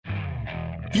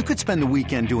You could spend the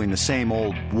weekend doing the same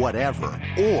old whatever,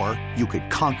 or you could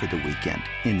conquer the weekend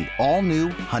in the all-new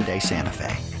Hyundai Santa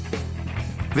Fe.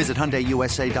 Visit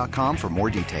HyundaiUSA.com for more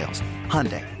details.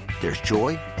 Hyundai, there's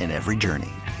joy in every journey.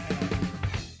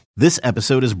 This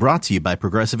episode is brought to you by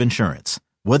Progressive Insurance.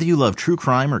 Whether you love true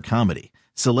crime or comedy,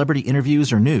 celebrity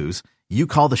interviews or news, you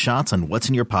call the shots on what's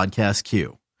in your podcast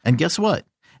queue. And guess what?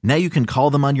 Now you can call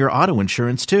them on your auto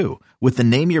insurance too with the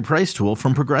Name Your Price tool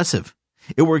from Progressive.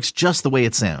 It works just the way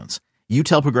it sounds. You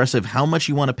tell Progressive how much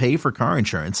you want to pay for car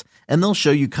insurance, and they'll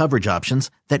show you coverage options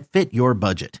that fit your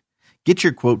budget. Get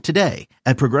your quote today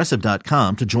at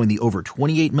Progressive.com to join the over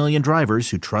 28 million drivers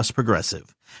who trust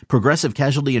Progressive. Progressive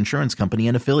Casualty Insurance Company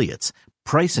and Affiliates.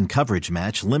 Price and coverage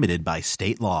match limited by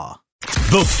state law.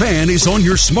 The Fan is on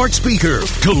your smart speaker.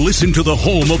 To listen to the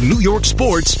home of New York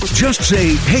sports, just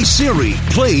say, "Hey Siri,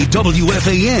 play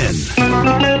WFAN."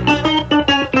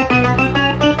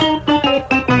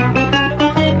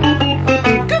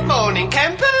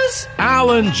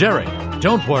 Alan Jerry.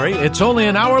 Don't worry, it's only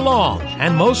an hour long,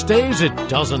 and most days it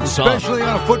doesn't suck. Especially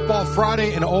on a football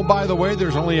Friday, and oh, by the way,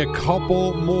 there's only a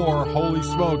couple more. Holy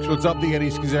smokes. What's up, the Eddie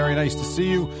Schizzeri? Nice to see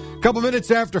you. A couple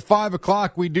minutes after 5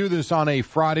 o'clock, we do this on a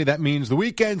Friday. That means the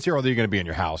weekend's here, although you're going to be in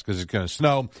your house because it's going to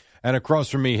snow. And across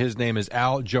from me, his name is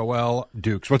Al Joel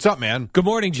Dukes. What's up, man? Good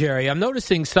morning, Jerry. I'm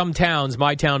noticing some towns,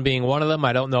 my town being one of them,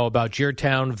 I don't know about your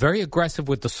town, very aggressive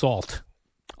with the salt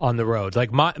on the roads.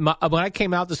 Like my when I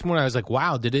came out this morning, I was like,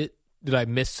 wow, did I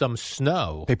miss some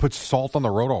snow? They put salt on the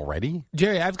road already?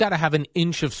 Jerry, I've got to have an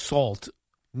inch of salt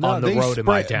on the road in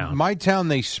my town. My town,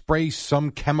 they spray some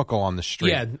chemical on the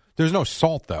street. Yeah. There's no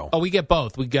salt, though. Oh, we get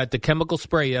both. We got the chemical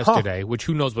spray yesterday, which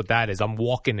who knows what that is. I'm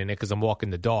walking in it because I'm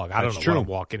walking the dog. I don't know what I'm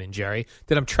walking in, Jerry.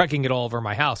 Then I'm trekking it all over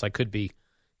my house. I could be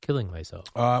killing myself.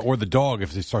 Or the dog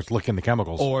if it starts licking the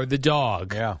chemicals. Or the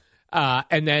dog. Yeah.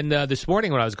 And then this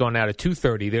morning when I was going out at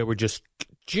 2:30, they were just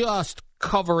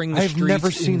covering the streets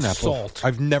never seen in that salt. Before.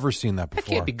 I've never seen that before. That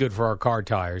can't be good for our car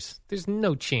tires. There's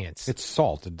no chance. It's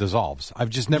salt. It dissolves.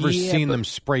 I've just never seen them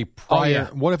spray prior. Oh, yeah.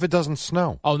 What if it doesn't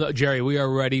snow? Oh, no, Jerry, we are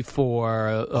ready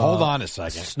for hold on a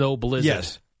second. Snow blizzard.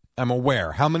 Yes, I'm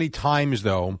aware. How many times,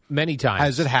 though, many times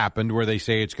has it happened where they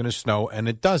say it's going to snow and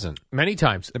it doesn't? Many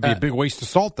times. It'd be a big waste of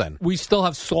salt then. We still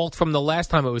have salt from the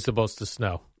last time it was supposed to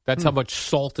snow. That's how much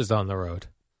salt is on the road.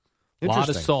 A lot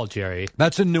of salt, Jerry.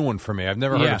 That's a new one for me. I've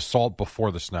never heard of salt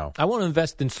before the snow. I want to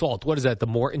invest in salt. What is that, the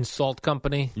Morton Salt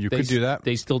Company? You could do that.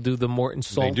 They still do the Morton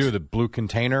Salt? They do, the blue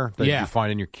container that you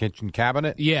find in your kitchen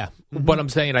cabinet? Yeah. But I'm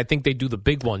saying I think they do the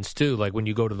big ones, too, like when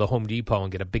you go to the Home Depot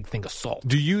and get a big thing of salt.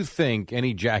 Do you think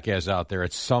any jackass out there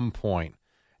at some point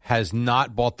has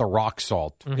not bought the rock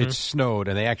salt? It snowed,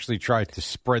 and they actually tried to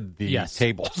spread the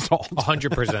table salt.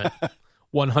 100%.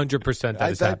 100% that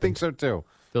has happened. I think so, too.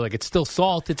 They're like, it's still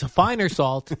salt. It's a finer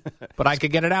salt, but I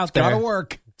could get it out there. It's got to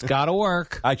work. It's got to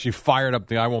work. I actually fired up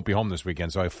I won't be home this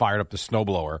weekend, so I fired up the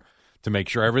snowblower to make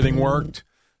sure everything worked.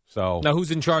 So now,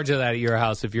 who's in charge of that at your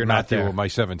house if you're not there? My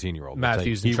 17-year-old.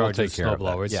 Matthew's in charge of the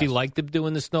snowblower. Has he liked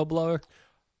doing the snowblower?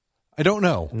 I don't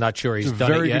know. I'm not sure he's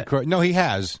done it yet. No, he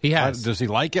has. He has. Does he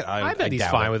like it? I bet he's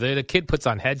fine with it. A kid puts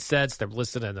on headsets. They're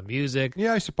listening to music.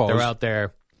 Yeah, I suppose. They're out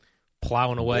there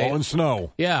plowing away. Blowing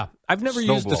snow. Yeah. I've never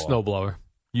used a snowblower.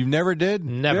 You never did?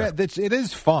 Never. Yeah, it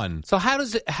is fun. So how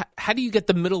do you get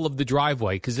the middle of the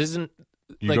driveway? Because you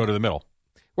go to the middle.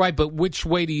 Right, but which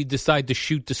way do you decide to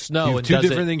shoot the snow? You have two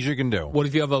different things you can do. What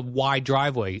if you have a wide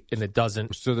driveway and it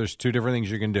doesn't? So there's two different things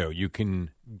you can do. You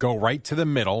can go right to the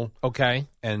middle. Okay.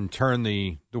 And turn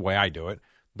the way I do it,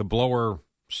 the blower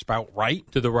spout right.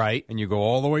 To the right. And you go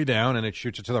all the way down and it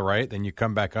shoots it to the right. Then you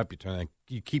come back up,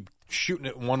 you keep shooting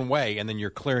it one way, and then you're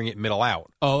clearing it middle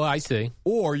out. Oh, I see.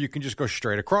 Or you can just go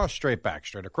straight across, straight back,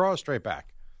 straight across, straight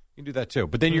back. You can do that too.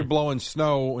 But then you're blowing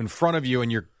snow in front of you,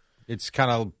 and it's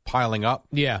kind of piling up.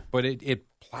 Yeah. But it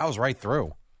plows right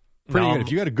through. Pretty good.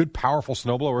 If you got a good, powerful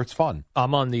snowblower, it's fun.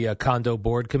 I'm on the condo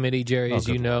board committee, Jerry, as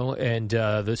you know, and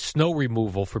the snow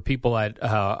removal for people that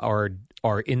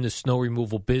are in the snow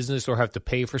removal business or have to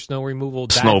pay for snow removal.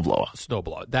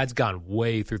 Snowblower. That's gone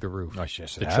way through the roof. Oh,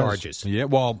 yes, the charges. Yeah,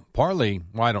 well, partly,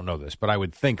 I don't know this, but I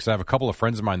would think, because I have a couple of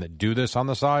friends of mine that do this on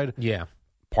the side. Yeah.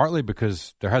 Partly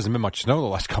because there hasn't been much snow the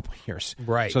last couple of years.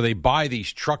 Right. So they buy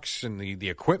these trucks and the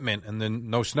equipment, and then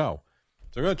no snow.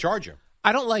 So they're going to charge you.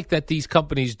 I don't like that these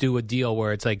companies do a deal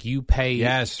where it's like you pay.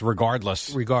 Yes, regardless.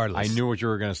 Regardless. I knew what you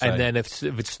were going to say. And then if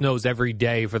it snows every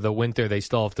day for the winter, they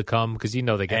still have to come because they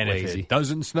get lazy. If it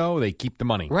doesn't snow, they keep the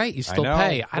money. Right, you still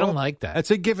pay. I don't like that.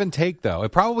 It's a give and take, though.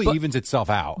 It probably evens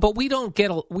itself out. But we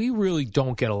really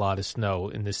don't get a lot of snow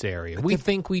in this area. We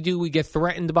think we do. We get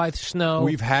threatened by snow.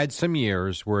 We've had some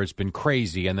years where it's been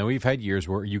crazy, and then we've had years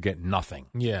where you get nothing.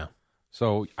 Yeah.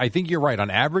 So I think you're right.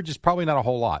 On average, it's probably not a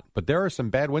whole lot, but there are some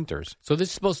bad winters. So this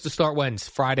is supposed to start when?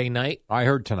 Friday night? I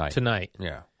heard tonight. Tonight.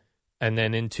 Yeah. And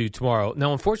then into tomorrow.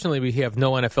 Now, unfortunately, we have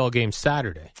no NFL games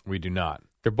Saturday. We do not.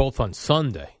 They're both on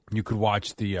Sunday. You could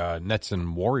watch the Nets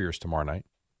and Warriors tomorrow night.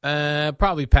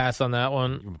 Probably pass on that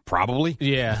one. Probably?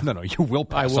 Yeah. No, you will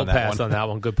pass I on that one. will pass on that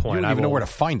one. Good point. You don't even know where to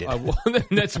find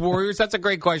it. Nets Warriors? That's a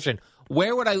great question.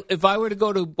 Where would if I were to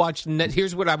go to watch Nets,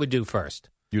 here's what I would do first.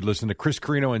 You'd listen to Chris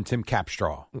Carino and Tim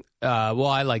Capstraw. Well,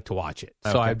 I like to watch it.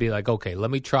 So I'd be like, okay,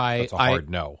 let me try. That's a hard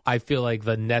no. I feel like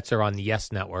the Nets are on the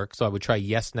Yes Network, so I would try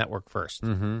Yes Network first.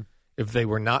 Mm-hmm. If they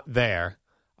were not there,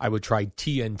 I would try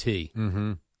TNT.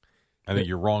 Mm-hmm. I think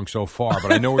you're wrong so far,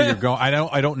 but I know where you're going.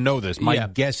 I don't know this. My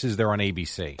guess is they're on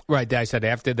ABC. Right. I said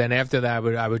after that,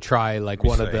 I would try like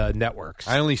one of the networks.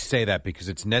 I only say that because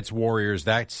it's Nets Warriors.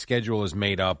 That schedule is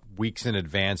made up weeks in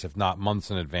advance, if not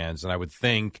months in advance, and I would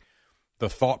think the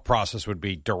thought process would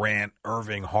be Durant,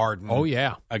 Irving, Harden. Oh,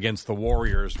 yeah. Against the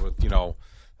Warriors with,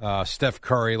 Steph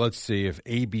Curry. Let's see if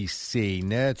ABC,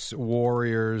 Nets,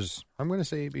 Warriors. I'm going to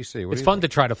say ABC. It's fun to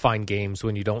try to find games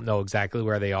when you don't know exactly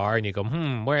where they are and you go,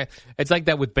 where? It's like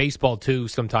that with baseball, too,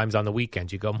 sometimes on the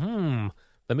weekends. You go,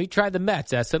 let me try the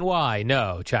Mets, SNY.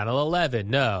 No. Channel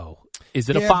 11. No. Is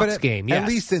it a Fox game? Yes. At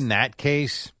least in that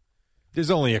case,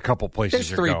 there's only a couple places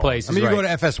There's three places, you go to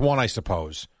FS1, I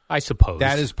suppose.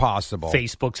 That is possible.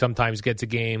 Facebook sometimes gets a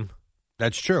game.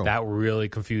 That's true. That really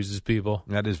confuses people.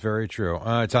 That is very true.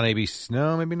 It's on ABC.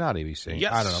 No, maybe not ABC.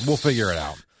 Yes. I don't know. We'll figure it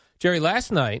out. Jerry, last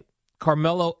night,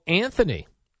 Carmelo Anthony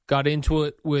got into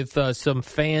it with some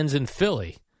fans in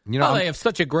Philly. They have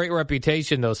such a great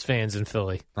reputation, those fans in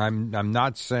Philly. I'm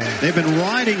not saying... They've been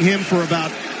riding him for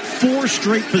about 4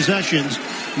 straight possessions.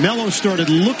 Melo started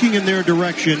looking in their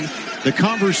direction. The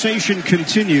conversation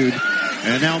continued.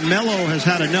 And now Melo has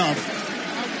had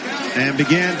enough and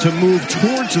began to move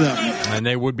towards them. And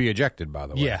they would be ejected, by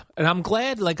the way. Yeah. And I'm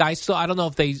glad, I don't know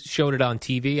if they showed it on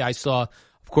TV. I saw,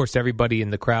 of course, everybody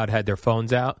in the crowd had their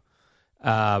phones out.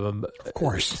 Of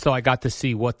course. So I got to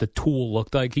see what the Tool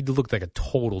looked like. He looked like a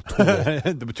total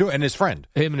Tool. And his friend.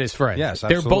 Him and his friend. Yes,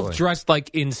 absolutely. They're both dressed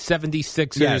like in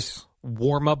 76ers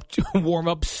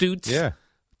warm-up suits. Yeah.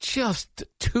 Just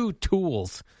two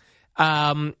tools.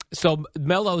 So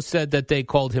Melo said that they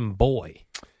called him boy.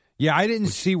 Yeah, I didn't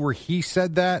see where he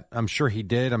said that. I'm sure he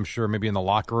did. I'm sure maybe in the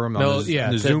locker room. In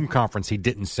the Zoom conference, he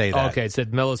didn't say that. Okay, it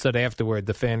said Melo said afterward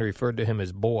the fan referred to him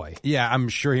as boy. Yeah, I'm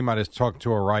sure he might have talked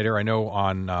to a writer. I know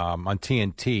on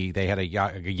TNT they had a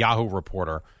Yahoo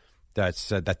reporter that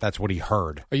said that's what he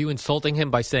heard. Are you insulting him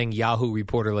by saying Yahoo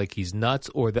reporter like he's nuts,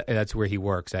 or that's where he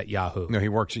works at Yahoo? No, he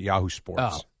works at Yahoo Sports.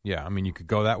 Oh. Yeah, I mean, you could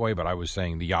go that way, but I was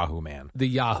saying the Yahoo man. The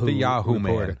Yahoo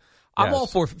reporter. Man. I'm all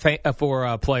for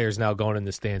players now going in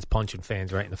the stands, punching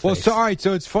fans right in the face. Well, all right,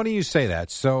 so it's funny you say that.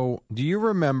 So do you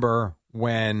remember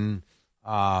when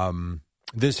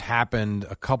this happened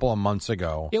a couple of months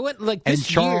ago? It went like this and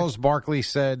Charles Barkley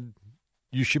said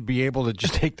you should be able to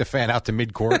just take the fan out to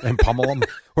midcourt and pummel him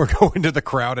or go into the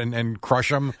crowd and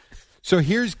crush him. So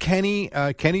here's Kenny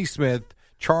Smith,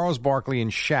 Charles Barkley, and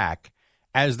Shaq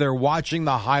as they're watching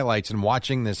the highlights and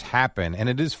watching this happen. And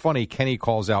it is funny, Kenny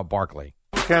calls out Barkley.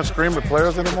 You can't scream at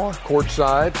players anymore?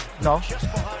 Courtside? No.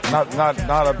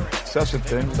 Not a excessive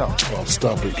thing, no. Oh,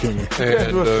 stop it, Kenny. You can't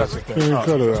do a excessive thing.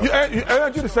 Cut it out.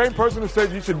 Aren't you the same person who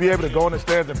said you should be able to go in the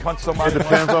stands and punch somebody? It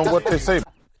depends on what they say.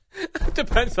 It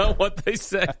depends on what they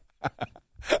say.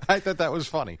 I thought that was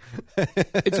funny.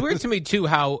 It's weird to me, too,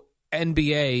 how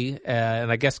NBA,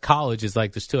 and I guess college is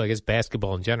like this, too. I guess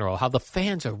basketball in general, how the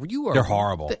fans are. They're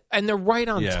horrible. And they're right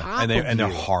on top of you. And they're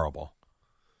horrible.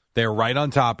 They're right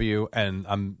on top of you. And,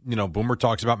 Boomer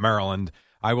talks about Maryland.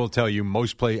 I will tell you,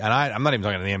 most play, and I'm not even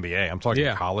talking the NBA. I'm talking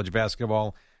college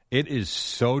basketball. It is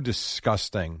so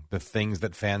disgusting, the things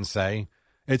that fans say.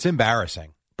 It's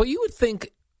embarrassing. But you would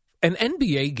think an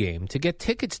NBA game, to get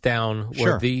tickets down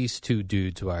where these two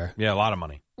dudes were. Yeah, a lot of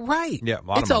money. Right. Yeah, a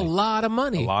lot it's of money. a lot of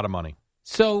money. A lot of money.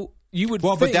 So you would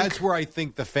think. But that's where I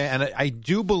think the fan, and I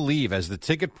do believe as the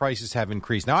ticket prices have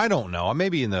increased. Now, I don't know.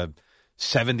 Maybe in the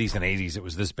 70s and 80s it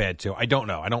was this bad too. I don't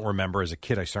know. I don't remember. As a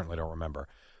kid, I certainly don't remember.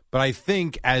 But I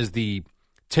think as the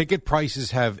ticket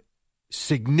prices have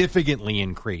significantly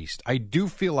increased, I do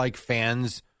feel like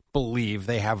fans believe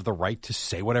they have the right to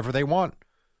say whatever they want.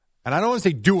 And I don't want to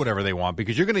say do whatever they want,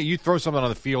 because you throw something on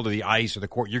the field or the ice or the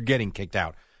court, you're getting kicked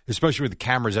out, especially with the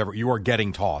cameras you are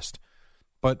getting tossed.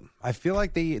 But I feel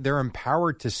like they're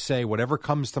empowered to say whatever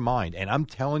comes to mind. And I'm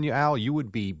telling you, Al, you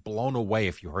would be blown away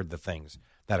if you heard the things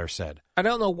that are said. I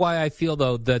don't know why I feel,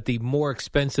 though, that the more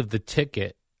expensive the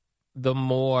ticket, the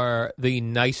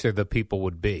nicer the people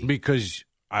would be. Because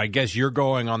I guess you're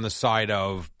going on the side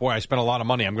of, boy, I spent a lot of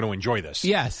money, I'm going to enjoy this.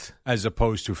 Yes. As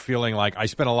opposed to feeling like I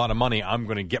spent a lot of money, I'm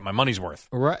going to get my money's worth.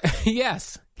 Right.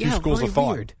 Yes. Two schools of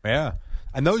thought. Weird. Yeah.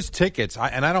 And those tickets,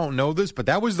 and I don't know this, but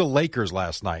that was the Lakers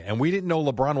last night, and we didn't know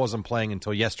LeBron wasn't playing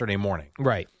until yesterday morning.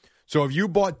 Right. So if you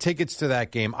bought tickets to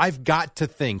that game, I've got to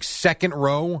think second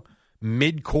row,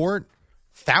 mid-court,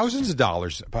 thousands of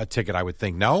dollars a ticket, I would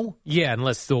think. No? Yeah,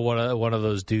 unless still one of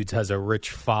those dudes has a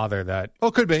rich father that...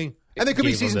 Oh, could be. And they could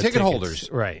be season ticket holders.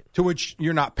 Right. To which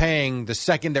you're not paying the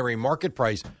secondary market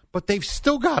price, but they've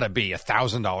still got to be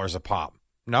 $1,000 a pop.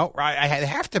 No, I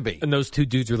have to be. And those two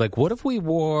dudes were like, what if we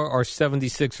wore our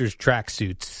 76ers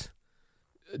tracksuits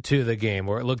to the game,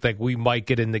 where it looked like we might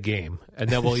get in the game, and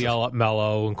then we'll yell at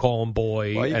Melo and call him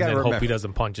boy, and then hope he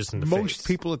doesn't punch us in the face. Most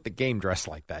people at the game dress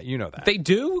like that. You know that. They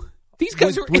do? These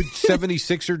guys were with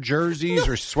 76er jerseys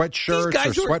or sweatshirts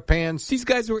or sweatpants. These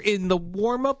guys were in the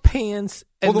warm-up pants.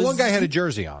 Well, the one guy had a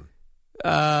jersey on.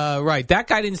 Right. That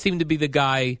guy didn't seem to be the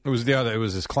guy. It was the other. It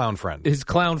was his clown friend. His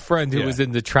clown friend who was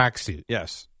in the tracksuit.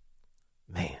 Yes.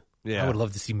 Man. Yeah. I would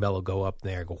love to see Melo go up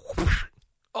there and go, whoosh.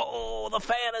 Oh, the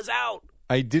fan is out.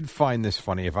 I did find this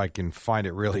funny, if I can find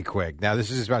it really quick. Now,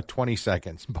 this is about 20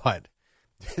 seconds, but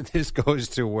this goes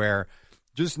to where,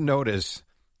 just notice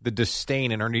the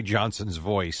disdain in Ernie Johnson's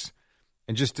voice.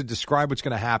 And just to describe what's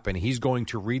going to happen, he's going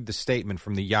to read the statement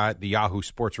from the Yahoo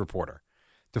Sports reporter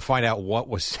to find out what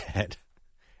was said.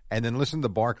 And then listen to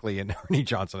Barkley and Ernie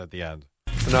Johnson at the end.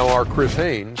 Now our Chris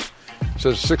Haynes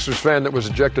says Sixers fan that was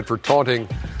ejected for taunting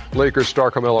Lakers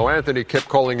star Carmelo Anthony kept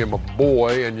calling him a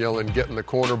boy and yelling, "Get in the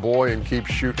corner, boy, and keep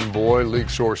shooting, boy." League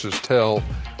sources tell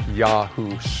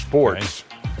Yahoo Sports.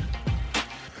 Right.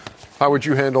 How would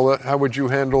you handle that? How would you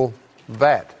handle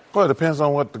that? Well, it depends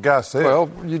on what the guy said. Well,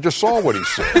 you just saw what he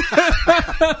said.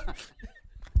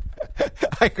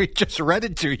 I just read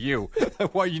it to you.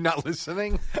 Why are you not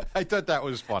listening? I thought that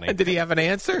was funny. And did he have an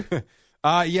answer?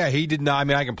 Yeah, he did not. I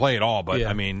mean, I can play it all, but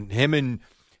I mean, him and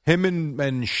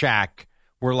Shaq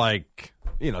were like,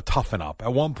 toughen up.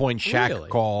 At one point, Shaq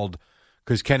called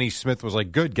because Kenny Smith was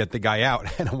like, "Good, get the guy out."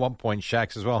 And at one point,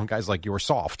 Shaq says, "Well," and guys like, "You were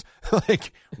soft."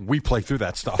 Like, we play through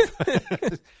that stuff.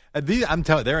 I'm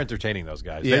telling you, they're entertaining, those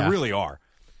guys. Yeah. They really are.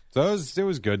 So it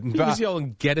was good. He was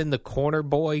yelling, "Get in the corner,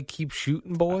 boy. Keep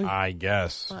shooting, boy." I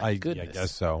guess. I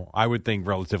guess so. I would think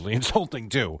relatively insulting,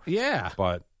 too. Yeah.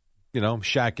 But,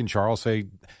 Shaq and Charles say,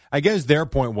 I guess their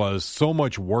point was so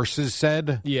much worse is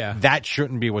said. Yeah. That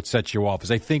shouldn't be what sets you off,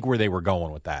 is I think where they were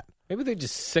going with that. Maybe they're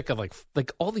just sick of,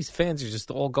 like all these fans are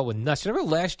just all going nuts. Remember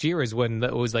last year is when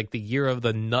it was like the year of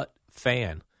the nut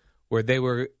fan, where they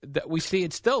were, we see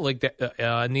it still, like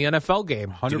in the NFL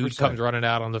game. 100%. Dude comes running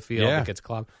out on the field and gets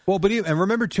clobbed. Well, and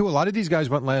remember, too, a lot of these guys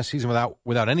went last season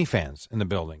without any fans in the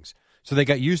buildings. So they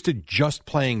got used to just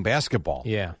playing basketball.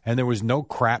 Yeah. And there was no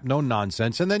crap, no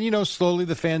nonsense. And then, slowly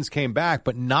the fans came back,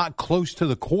 but not close to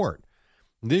the court.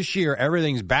 This year,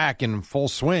 everything's back in full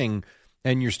swing,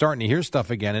 and you're starting to hear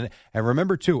stuff again. And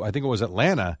remember, too, I think it was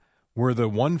Atlanta, where the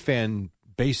one fan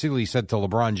basically said to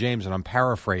LeBron James, and I'm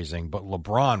paraphrasing, but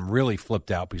LeBron really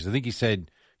flipped out because I think he said,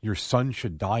 "Your son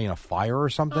should die in a fire" or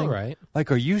something. All right.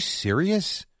 Like, are you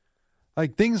serious?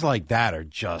 Like, things like that are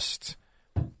just...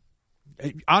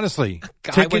 Honestly,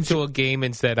 I went to a game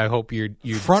and said, "I hope your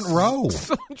front row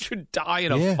son should die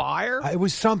in a fire." It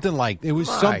was something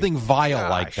something vile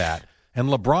like that, and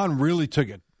LeBron really took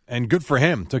it, and good for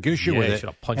him. Took issue with it. Should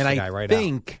have punched and the guy right out.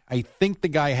 I think the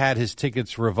guy had his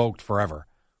tickets revoked forever.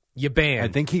 You banned. I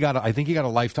think he got a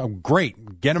lifetime.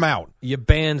 Great, get him out. You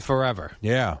banned forever.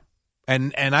 Yeah.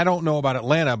 And I don't know about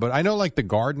Atlanta, but I know like the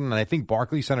Garden, and I think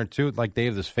Barclays Center too. Like they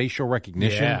have this facial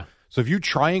recognition. Yeah. So if you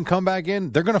try and come back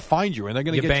in, they're going to find you, and they're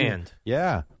going to get banned. You.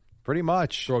 Yeah, pretty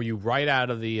much. Throw you right out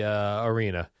of the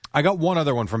arena. I got one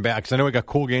other one from back, because I know we got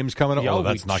cool games coming up. Oh,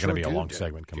 that's not going to be a long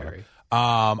segment coming up.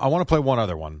 I want to play one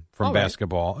other one from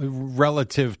basketball,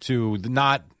 relative to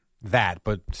not that,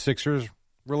 but Sixers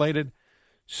related.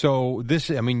 So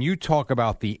you talk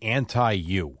about the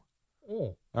anti-you.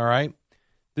 Oh. All right?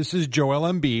 This is Joel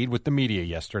Embiid with the media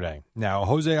yesterday. Now,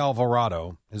 Jose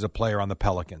Alvarado is a player on the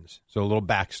Pelicans. So a little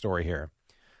backstory here.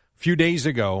 A few days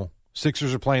ago,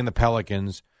 Sixers are playing the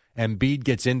Pelicans, and Embiid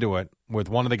gets into it with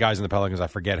one of the guys in the Pelicans, I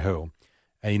forget who.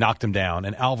 and he knocked him down.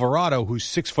 And Alvarado, who's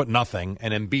 6'0"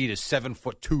 and Embiid is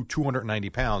 7'2", 290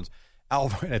 pounds.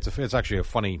 It's actually a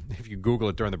funny, if you Google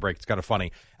it during the break, it's kind of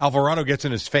funny. Alvarado gets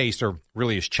in his face, or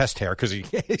really his chest hair, because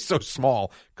he's so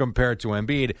small compared to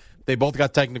Embiid. They both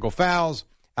got technical fouls.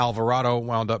 Alvarado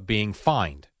wound up being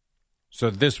fined. So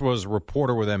this was a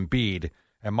reporter with Embiid,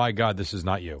 and my God, this is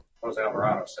not you. Jose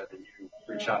Alvarado said that you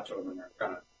reached out to him and are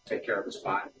going to take care of his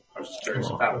fine. I was just curious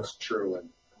if that was true, and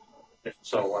if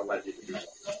so, what led you to do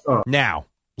so? Now,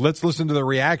 let's listen to the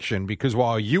reaction, because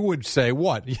while you would say,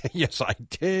 what? Yes, I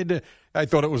did. I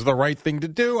thought it was the right thing to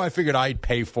do. I figured I'd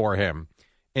pay for him.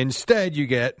 Instead, you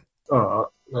get... I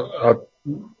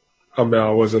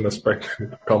wasn't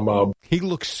expecting to come out. He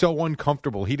looked so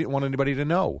uncomfortable. He didn't want anybody to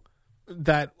know.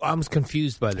 That I'm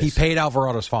confused by this. He paid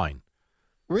Alvarado's fine.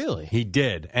 Really? He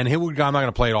did. And I'm not going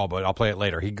to play it all, but I'll play it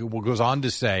later. He goes on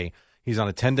to say he's on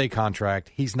a 10-day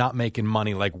contract. He's not making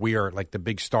money like the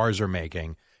big stars are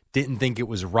making. Didn't think it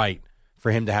was right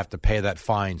for him to have to pay that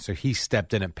fine, so he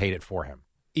stepped in and paid it for him.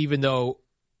 Even though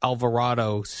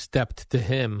Alvarado stepped to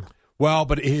him. Well,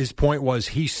 but his point was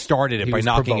he started it by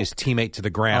knocking his teammate to the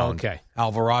ground. Oh, okay.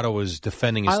 Alvarado was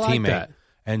defending his teammate. That.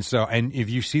 And if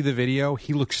you see the video,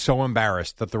 he looks so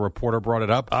embarrassed that the reporter brought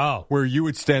it up. Oh. Where you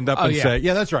would stand up and say,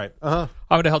 yeah, that's right. Uh-huh.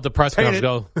 I would have held the press conference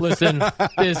go, listen,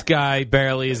 this guy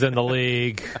barely is in the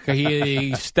league.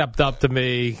 He stepped up to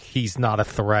me. He's not a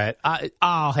threat.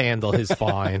 I'll handle his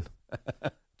fine.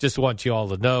 Just want you all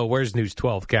to know, where's News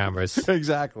 12 cameras?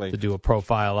 Exactly. To do a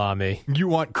profile on me. You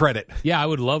want credit. Yeah, I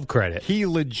would love credit. He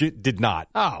legit did not.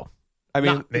 Oh. I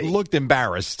mean, looked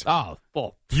embarrassed. Oh,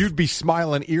 well. You'd be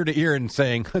smiling ear to ear and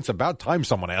saying, it's about time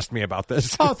someone asked me about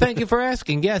this. Oh, thank you for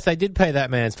asking. Yes, I did pay that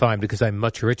man's fine because I'm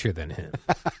much richer than him.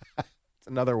 It's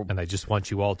another. And I just want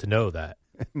you all to know that.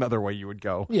 Another way you would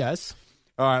go. Yes.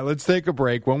 All right, let's take a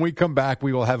break. When we come back,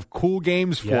 we will have cool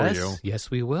games for you.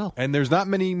 Yes, we will. And there's not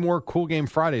many more cool game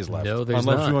Fridays left. No, there's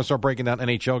unless not. you want to start breaking down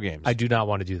NHL games. I do not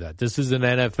want to do that. This is an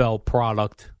NFL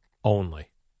product only.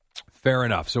 Fair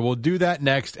enough. So we'll do that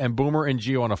next. And Boomer and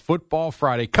Gio on a Football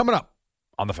Friday coming up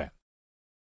on The Fan.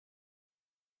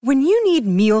 When you need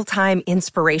mealtime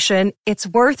inspiration, it's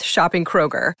worth shopping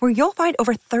Kroger, where you'll find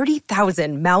over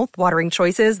 30,000 mouth-watering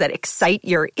choices that excite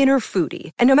your inner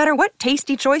foodie. And no matter what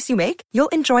tasty choice you make, you'll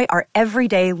enjoy our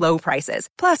everyday low prices,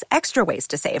 plus extra ways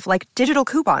to save, like digital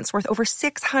coupons worth over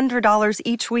 $600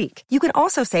 each week. You can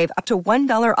also save up to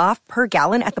 $1 off per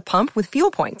gallon at the pump with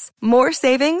fuel points. More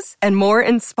savings and more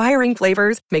inspiring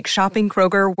flavors make shopping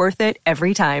Kroger worth it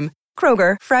every time.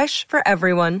 Kroger, fresh for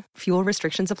everyone. Fuel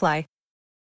restrictions apply.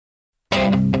 How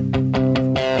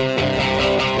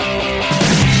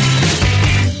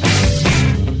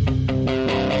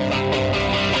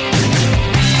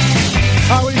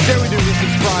would you say we do this?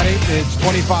 It's Friday. It's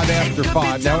 25 after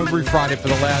 5. Now every Friday for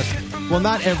the last, well,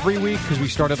 not every week because we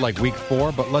started like week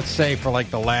 4, but let's say for like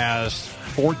the last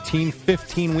 14,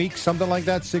 15 weeks, something like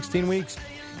that, 16 weeks.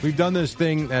 We've done this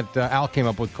thing that Al came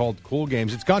up with called Cool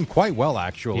Games. It's gone quite well,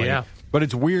 actually. Yeah. But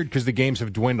it's weird because the games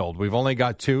have dwindled. We've only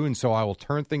got 2, and so I will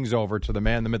turn things over to the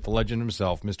man, the myth, the legend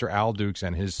himself, Mr. Al Dukes,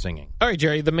 and his singing. All right,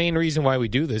 Jerry, the main reason why we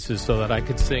do this is so that I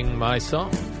could sing my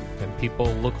song, and people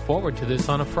look forward to this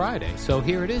on a Friday. So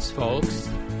here it is, folks.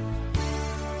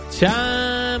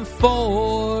 Time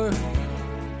for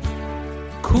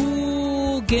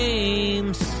Cool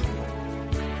Games.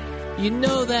 You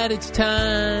know that it's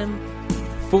time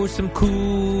for some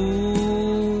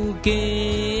cool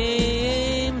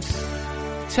games.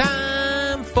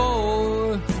 Time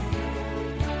for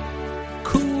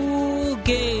Cool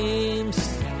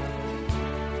Games.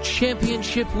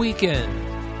 Championship weekend.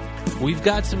 We've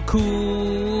got some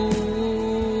cool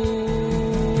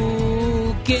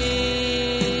games.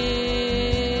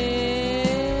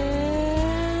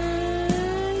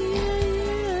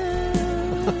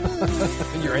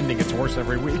 Your ending gets worse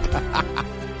every week.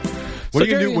 What are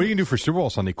you going to do for Super Bowl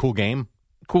Sunday? Cool game?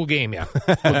 Cool game, yeah.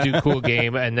 We'll do cool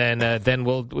game, and then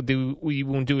we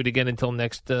won't do it again until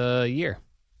next year.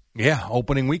 Yeah,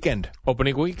 opening weekend.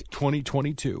 Opening week?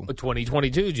 2022.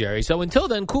 2022, Jerry. So until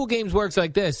then, Cool Games works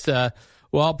like this. Well,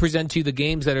 I'll present to you the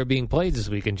games that are being played this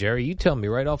weekend, Jerry. You tell me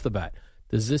right off the bat.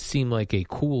 Does this seem like a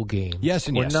cool game? Yes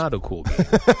and yes. Or not a cool game?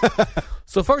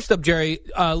 So first up, Jerry,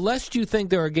 lest you think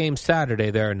there are games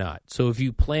Saturday, there are not. So if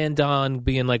you planned on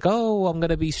being like, oh, I'm going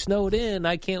to be snowed in,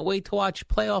 I can't wait to watch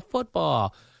playoff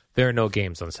football, there are no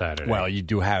games on Saturday. Well, you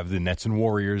do have the Nets and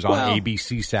Warriors on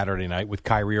ABC Saturday night with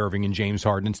Kyrie Irving and James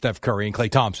Harden and Steph Curry and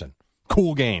Klay Thompson.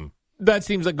 Cool game. That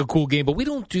seems like a cool game, but we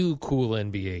don't do cool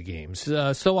NBA games.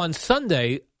 So on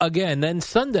Sunday, again, then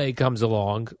Sunday comes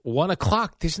along, 1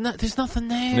 o'clock. There's nothing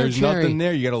there, There's Jerry. nothing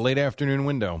there. You got a late afternoon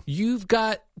window. You've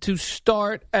got to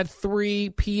start at 3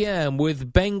 p.m.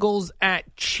 with Bengals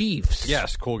at Chiefs.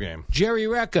 Yes, cool game. Jerry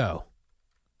Recco.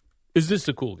 Is this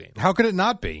a cool game? How could it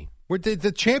not be? We're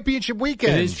the championship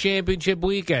weekend. It is championship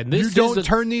weekend. You don't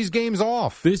turn these games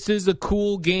off. This is a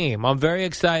cool game. I'm very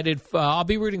excited. I'll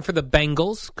be rooting for the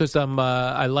Bengals because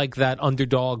I like that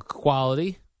underdog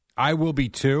quality. I will be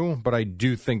too, but I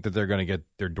do think that they're going to get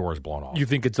their doors blown off. You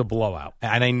think it's a blowout?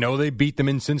 And I know they beat them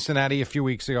in Cincinnati a few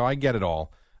weeks ago. I get it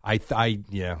all. I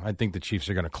think the Chiefs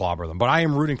are going to clobber them. But I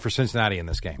am rooting for Cincinnati in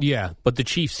this game. Yeah, but the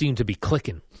Chiefs seem to be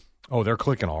clicking. Oh, they're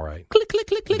clicking all right. Click, click,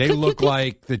 click, click. They click, look click,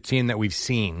 like the team that we've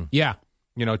seen. Yeah.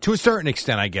 To a certain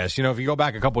extent, I guess. If you go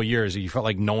back a couple of years, you felt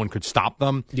like no one could stop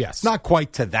them. Yes. Not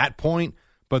quite to that point,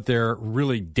 but they're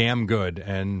really damn good.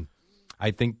 And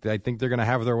I think they're going to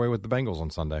have their way with the Bengals on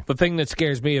Sunday. The thing that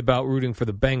scares me about rooting for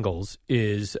the Bengals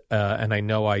is, and I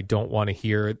know I don't want to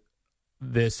hear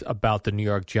this about the New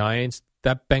York Giants,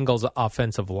 that Bengals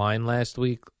offensive line last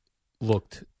week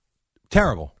looked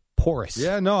terrible. Porous.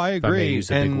 Yeah, no, I agree. If I may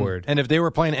use a big word. And if they were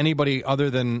playing anybody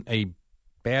other than a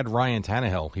bad Ryan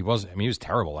Tannehill, he was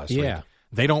terrible last week.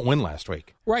 They don't win last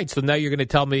week. Right, so now you're going to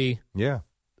tell me, do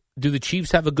the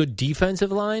Chiefs have a good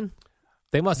defensive line?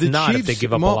 They must not if they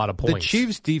give up a lot of points. The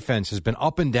Chiefs' defense has been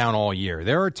up and down all year.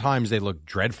 There are times they look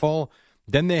dreadful.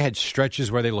 Then they had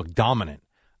stretches where they look dominant.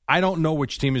 I don't know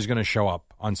which team is going to show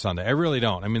up on Sunday. I really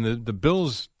don't. I mean, the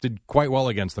Bills did quite well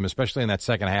against them, especially in that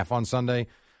second half on Sunday.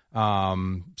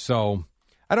 So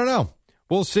I don't know.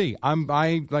 We'll see.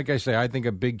 Like I say, I think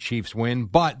a big Chiefs win.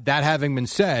 But that having been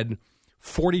said,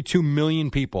 42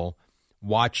 million people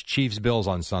watch Chiefs Bills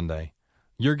on Sunday.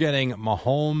 You're getting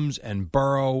Mahomes and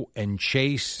Burrow and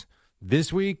Chase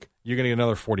this week. You're going to get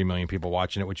another 40 million people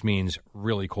watching it, which means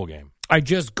really cool game. I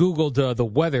just Googled the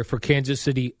weather for Kansas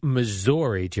City,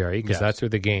 Missouri, Jerry, because that's where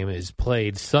the game is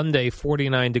played. Sunday,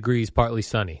 49 degrees, partly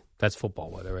sunny. That's football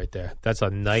weather right there. That's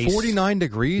a nice... 49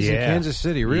 degrees in Kansas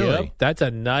City, really? Yep, that's a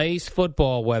nice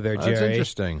football weather, Jerry. That's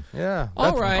interesting. Yeah.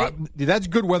 All right. That's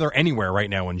good weather anywhere right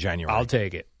now in January. I'll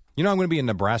take it. I'm going to be in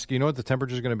Nebraska. You know what the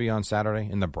temperature is going to be on Saturday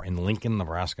in Lincoln,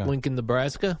 Nebraska? Lincoln,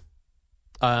 Nebraska?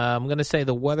 I'm going to say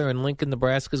the weather in Lincoln,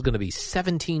 Nebraska is going to be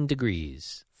 17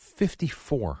 degrees.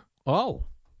 54. Oh.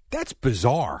 That's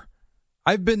bizarre.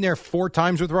 I've been there 4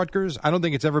 times with Rutgers. I don't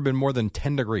think it's ever been more than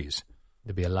 10 degrees.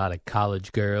 There'll be a lot of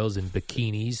college girls in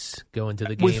bikinis going to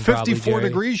the game. With 54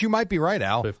 degrees, you might be right,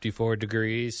 Al. 54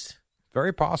 degrees.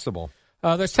 Very possible.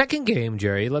 Their second game,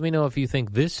 Jerry, let me know if you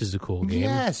think this is a cool game.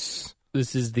 Yes.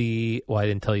 This is I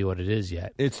didn't tell you what it is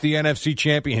yet. It's the NFC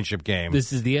Championship game.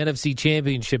 This is the NFC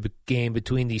Championship game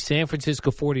between the San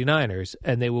Francisco 49ers,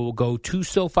 and they will go to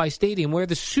SoFi Stadium, where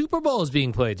the Super Bowl is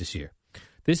being played this year.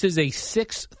 This is a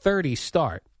 6:30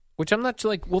 start, which I'm not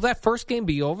like, will that first game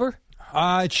be over?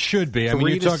 It should be. I mean,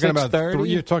 you're talking about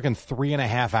you're talking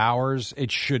 3.5 hours.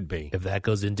 It should be. If that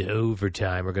goes into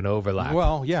overtime, we're going to overlap.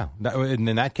 Well, yeah. In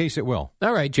that case, it will.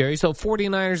 All right, Jerry. So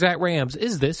 49ers at Rams.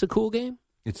 Is this a cool game?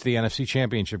 It's the NFC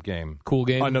Championship game. Cool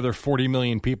game. Another 40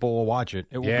 million people will watch it.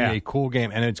 It will be a cool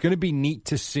game. And it's going to be neat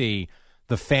to see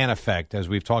the fan effect, as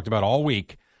we've talked about all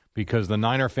week, because the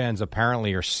Niner fans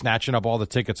apparently are snatching up all the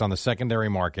tickets on the secondary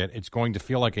market. It's going to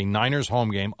feel like a Niners home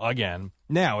game again.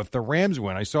 Now, if the Rams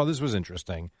win, I saw this was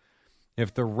interesting.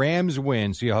 If the Rams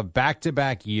win, so you'll have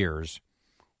back-to-back years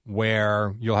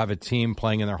where you'll have a team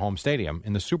playing in their home stadium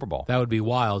in the Super Bowl. That would be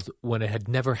wild when it had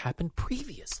never happened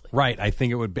previously. Right. I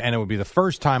think it would be, and it would be the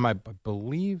first time, I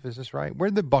believe, is this right? Where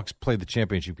did the Bucs play the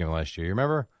championship game last year? You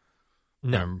remember?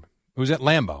 No. It was at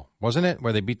Lambeau, wasn't it,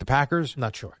 where they beat the Packers?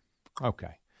 Not sure.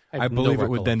 Okay. I believe it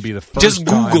would then be the first Just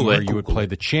Google time where it. you would play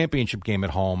the championship game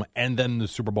at home and then the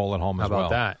Super Bowl at home as well. How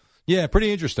about that? Yeah,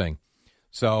 pretty interesting.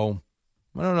 So,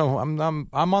 I don't know.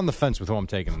 I'm on the fence with who I'm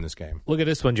taking in this game. Look at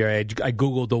this one, Jerry. I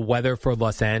Googled the weather for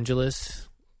Los Angeles.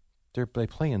 They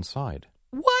play inside.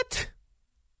 What?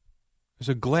 There's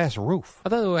a glass roof. I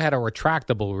thought they had a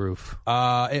retractable roof.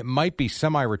 It might be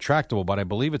semi-retractable, but I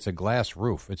believe it's a glass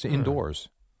roof. It's indoors.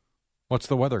 What's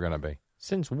the weather going to be?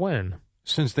 Since when?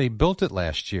 Since they built it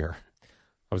last year.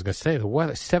 I was going to say, the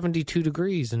weather, 72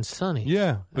 degrees and sunny.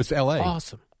 Yeah, it's L.A.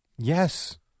 Awesome.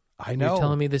 Yes, I know. You're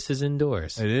telling me this is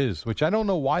indoors. It is, which I don't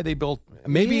know why they built.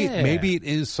 Maybe it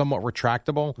is somewhat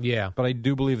retractable. Yeah. But I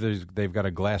do believe they've got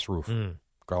a glass roof,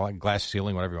 glass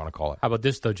ceiling, whatever you want to call it. How about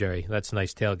this, though, Jerry? That's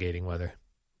nice tailgating weather.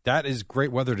 That is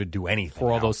great weather to do anything.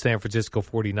 For all those San Francisco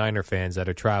 49er fans that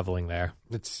are traveling there.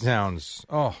 It sounds,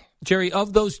 Jerry,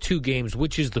 of those two games,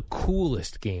 which is the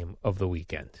coolest game of the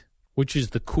weekend? Which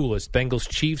is the coolest? Bengals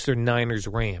Chiefs or Niners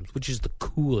Rams? Which is the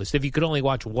coolest? If you could only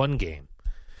watch one game,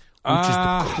 which is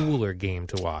the cooler game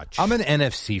to watch? I'm an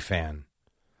NFC fan,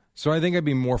 so I think I'd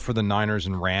be more for the Niners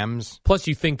and Rams. Plus,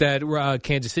 you think that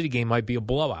Kansas City game might be a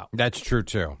blowout. That's true,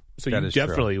 too. So you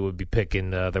definitely would be picking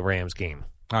the Rams game.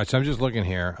 All right, so I'm just looking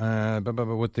here.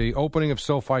 With the opening of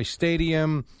SoFi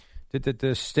Stadium,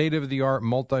 the state-of-the-art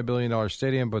multi-billion-dollar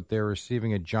stadium, but they're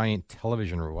receiving a giant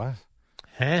television roof. What?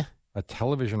 Huh? A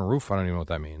television roof? I don't even know what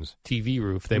that means. TV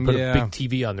roof. They put a big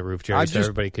TV on the roof, Jerry, so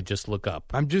everybody could just look up.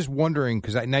 I'm just wondering,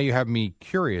 because now you have me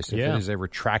curious if it is a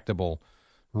retractable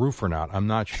roof or not. I'm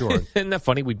not sure. Isn't that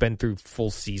funny? We've been through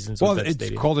full seasons of that it's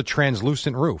stadium. Called a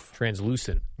translucent roof.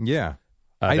 Translucent. Yeah.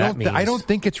 I don't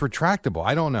think it's retractable.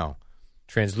 I don't know.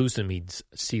 Translucent means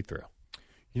see-through.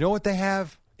 You know what they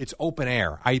have? It's open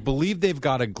air. I believe they've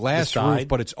got a glass roof,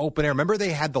 but it's open air. Remember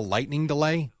they had the lightning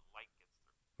delay?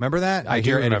 Remember that? I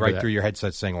hear Eddie right through your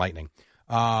headset saying lightning.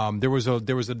 There was a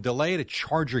delay at a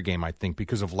Charger game, I think,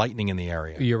 because of lightning in the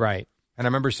area. You're right. And I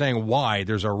remember saying why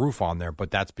there's a roof on there, but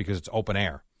that's because it's open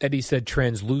air. Eddie said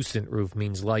translucent roof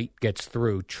means light gets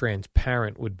through.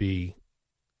 Transparent would be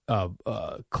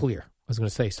clear. I was going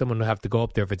to say someone would have to go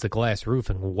up there if it's a glass roof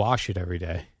and wash it every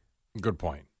day. Good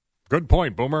point. Good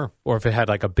point, Boomer. Or if it had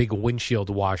like a big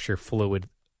windshield washer fluid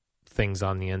things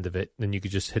on the end of it, then you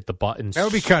could just hit the button. That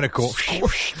would be kind of cool.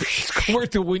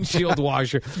 Squirt the windshield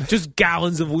washer. Just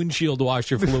gallons of windshield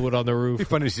washer fluid on the roof. It'd be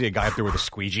funny to see a guy up there with a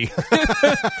squeegee.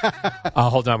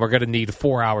 Hold on. We're going to need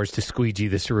 4 hours to squeegee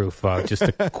this roof. Just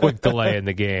a quick delay in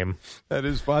the game. That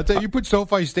is fun. I'll tell you, put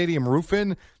SoFi Stadium roof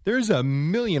in, there's a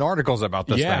million articles about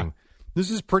this thing. This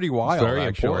is pretty wild, very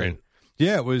actually. Important.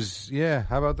 Yeah, it was,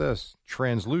 how about this?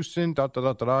 Translucent,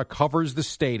 covers the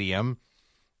stadium.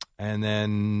 And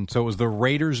then, so it was the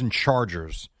Raiders and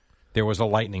Chargers. There was a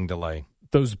lightning delay.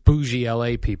 Those bougie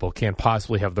L.A. people can't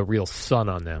possibly have the real sun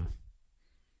on them.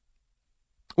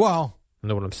 Well, you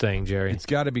know what I'm saying, Jerry? It's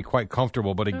got to be quite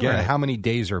comfortable. But again, how many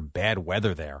days are bad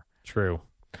weather there? True.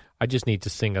 I just need to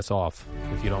sing us off,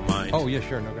 if you don't mind. Oh, yeah,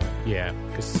 sure. No, go ahead. Yeah,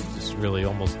 because this is really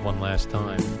almost one last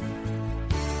time.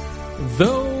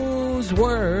 Those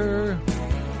were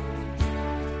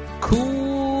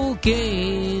cool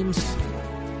games.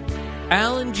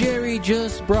 Alan Jerry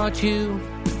just brought you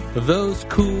those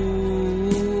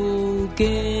cool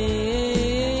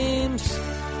games.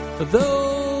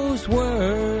 Those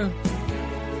were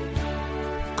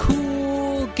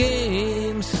cool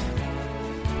games.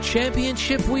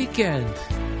 Championship weekend.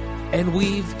 And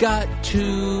we've got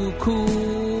 2 cool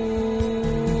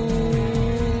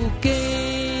games.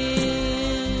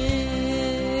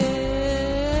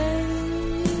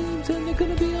 And they're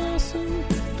going to be awesome.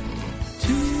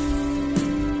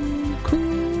 2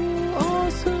 cool,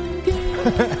 awesome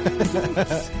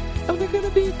games. And they're going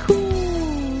to be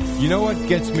cool. You know what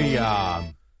gets me?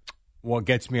 What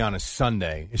gets me on a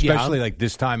Sunday, especially like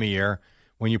this time of year,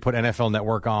 when you put NFL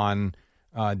Network on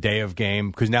day of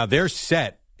game, because now their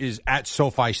set is at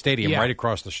SoFi Stadium, right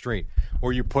across the street,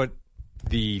 or you put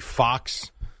the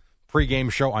Fox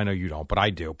pregame show. I know you don't, but I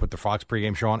do. Put the Fox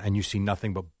pregame show on, and you see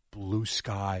nothing but blue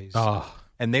skies.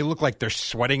 And they look like they're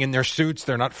sweating in their suits.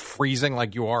 They're not freezing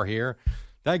like you are here.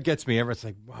 That gets me ever. It's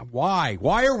like, why?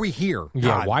 Why are we here?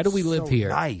 Yeah, why do we live here?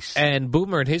 Nice. And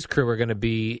Boomer and his crew are going to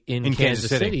be in Kansas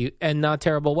City and not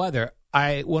terrible weather.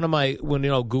 When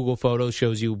Google Photos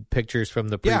shows you pictures from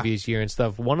the previous year and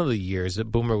stuff, one of the years that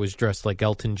Boomer was dressed like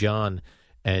Elton John,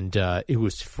 and it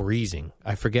was freezing.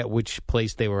 I forget which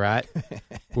place they were at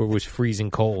where it was freezing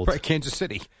cold. Right, Kansas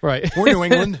City. Right. Or New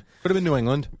England. Could have been New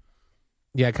England.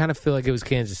 Yeah, I kind of feel like it was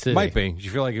Kansas City. Might be. You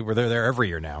feel like we're there every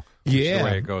year now. Yeah. That's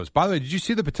the way it goes. By the way, did you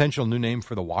see the potential new name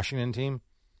for the Washington team?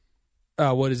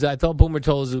 What is that? I thought Boomer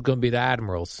told us it was going to be the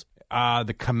Admirals.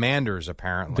 The Commanders,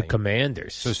 apparently. The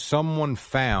Commanders. So someone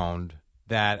found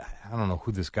that, I don't know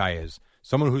who this guy is,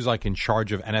 someone who's like in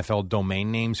charge of NFL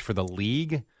domain names for the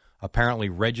league apparently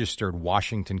registered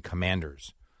Washington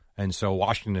Commanders. And so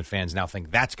Washington fans now think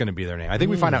that's going to be their name. I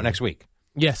think we find out next week.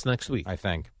 Yes, next week. I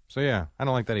think. So, yeah, I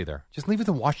don't like that either. Just leave it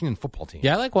the Washington football team.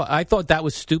 Yeah, I thought that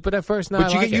was stupid at first. Now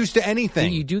but you get used to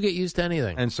anything. You do get used to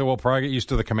anything. And so we'll probably get used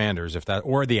to the Commanders,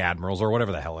 or the Admirals, or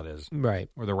whatever the hell it is. Right.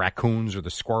 Or the Raccoons, or the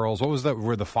Squirrels. What was that?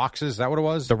 Were the Foxes? Is that what it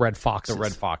was? The Red Foxes. The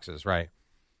Red Foxes, right.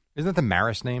 Isn't that the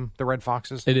Maris name, the Red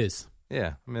Foxes? It is.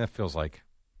 Yeah, I mean, that feels like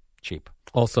cheap.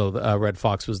 Also, the Red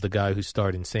Fox was the guy who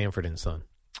starred in Sanford and Son.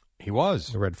 He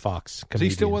was. The Red Fox comedian.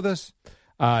 Is he still with us?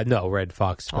 No, Red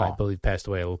Fox, I believe, passed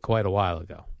away quite a while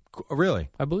ago. Really?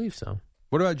 I believe so.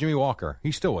 What about Jimmy Walker?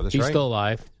 He's still with us, right? He's still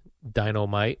alive.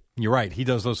 Dynamite. You're right. He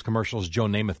does those commercials Joe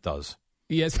Namath does.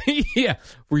 Yes, yeah.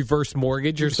 Reverse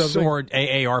mortgage or something. Or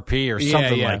AARP or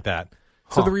something like that.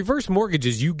 So the reverse mortgage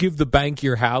is you give the bank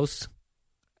your house,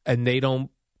 and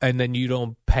then you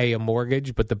don't pay a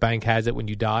mortgage, but the bank has it when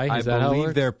you die. Is that how it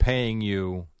works? They're paying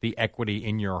you the equity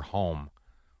in your home.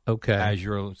 Okay.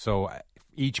 So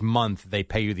each month they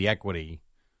pay you the equity.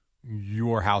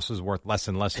 Your house is worth less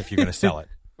and less if you're going to sell it.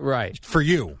 Right. For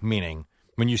you, meaning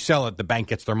when you sell it, the bank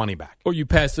gets their money back. Or you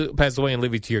pass away and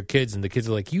leave it to your kids, and the kids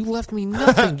are like, "You left me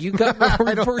nothing. You got my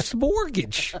reverse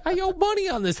mortgage. I owe money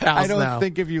on this house now." I don't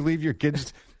think if you leave your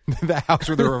kids the house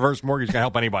with a reverse mortgage can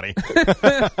help anybody.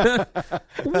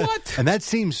 What? And that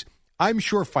seems, I'm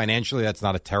sure financially that's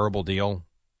not a terrible deal.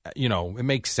 It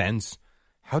makes sense.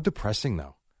 How depressing,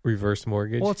 though. Reverse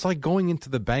mortgage? Well, it's like going into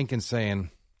the bank and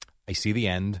saying, I see the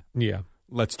end. Yeah.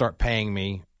 Let's start paying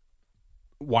me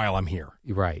while I'm here.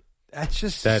 Right. That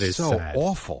is so sad.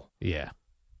 awful. Yeah.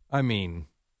 I mean,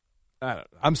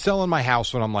 I'm selling my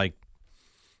house when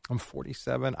I'm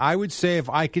 47. I would say if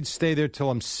I could stay there till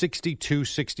I'm 62,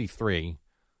 63,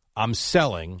 I'm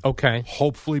selling. Okay.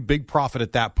 Hopefully big profit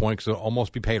at that point because it'll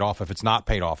almost be paid off if it's not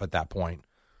paid off at that point.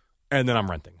 And then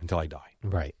I'm renting until I die.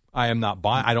 Right. I am not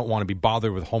buying. I don't want to be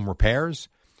bothered with home repairs,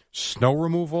 snow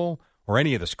removal, or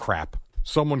any of this crap.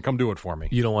 Someone come do it for me.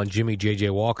 You don't want Jimmy J.J.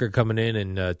 Walker coming in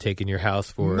and taking your house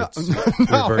for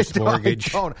reverse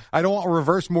mortgage? I don't want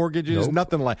reverse mortgages,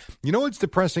 nothing like. You know what's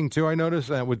depressing, too, I noticed?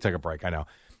 We'll take a break, I know.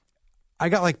 I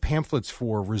got like pamphlets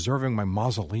for reserving my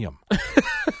mausoleum.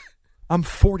 I'm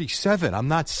 47. I'm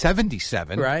not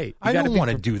 77. Right. I don't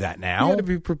want to do that now. You got to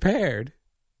be prepared.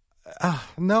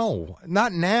 No,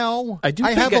 not now.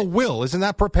 I have a will. Isn't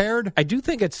that prepared? I do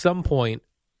think at some point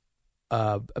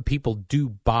people do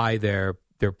buy their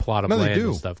plot of land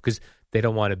and stuff because they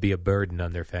don't want to be a burden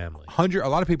on their family. A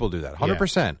lot of people do that.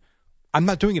 100%. Yeah. I'm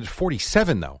not doing it at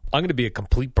 47, though. I'm going to be a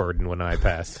complete burden when I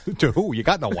pass. To who? You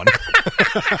got no one.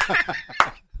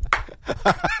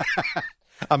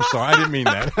 I'm sorry. I didn't mean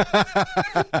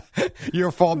that.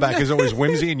 Your fallback is always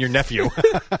Whimsy and your nephew. All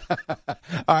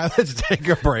right, let's take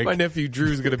a break. My nephew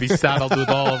Drew's going to be saddled with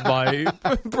all of my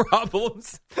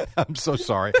problems. I'm so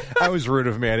sorry. That was rude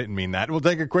of me. I didn't mean that. We'll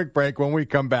take a quick break. When we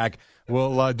come back,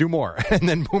 we'll do more. And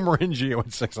then Boomer and Gio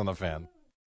at 6 on the Fan.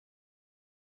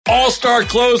 All-star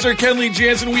closer Kenley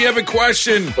Jansen, we have a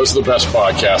question. What's the best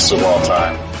podcast of all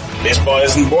time? Baseball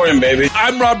isn't boring, baby.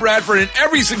 I'm Rob Bradford, and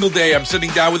every single day I'm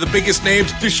sitting down with the biggest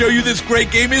names to show you this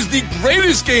great game is the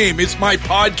greatest game. It's my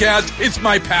podcast. It's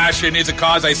my passion. It's a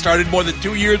cause I started more than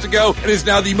 2 years ago and is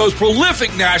now the most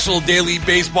prolific national daily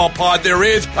baseball pod there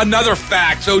is. Another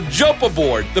fact, so jump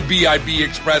aboard the BIB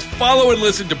Express. Follow and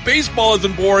listen to Baseball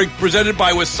Isn't Boring, presented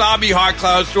by Wasabi Hot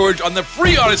Cloud Storage on the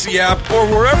free Odyssey app or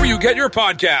wherever you get your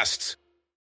podcasts.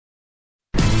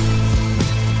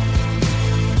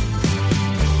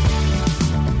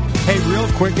 Hey,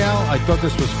 real quick, Al, I thought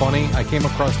this was funny. I came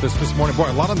across this morning. Boy,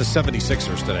 a lot on the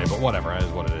 76ers today, but whatever, that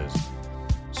is what it is.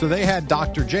 So they had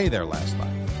Dr. J there last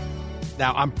night.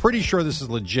 Now, I'm pretty sure this is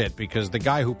legit because the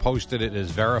guy who posted it is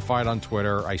verified on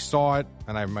Twitter. I saw it,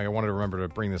 and I wanted to remember to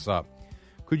bring this up.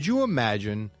 Could you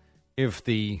imagine if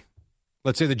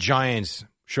let's say the Giants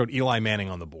showed Eli Manning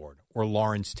on the board or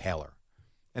Lawrence Taylor,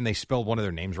 and they spelled one of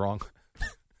their names wrong?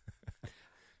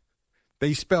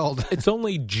 They spelled... It's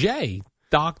only J.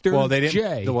 Dr.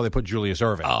 J. Well, they put Julius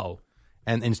Erving. Oh.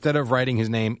 And instead of writing his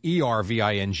name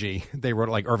E-R-V-I-N-G, they wrote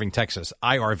it like Irving, Texas,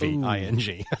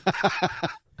 I-R-V-I-N-G.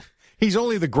 He's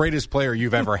only the greatest player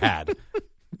you've ever had.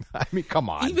 I mean, come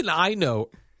on. Even I know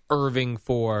Irving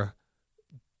for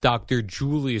Dr.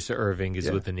 Julius Erving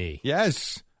is with an E.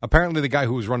 Yes. Apparently the guy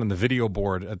who was running the video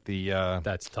board at the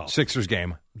That's tough. Sixers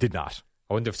game did not.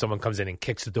 I wonder if someone comes in and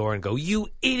kicks the door and go, "You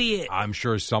idiot." I'm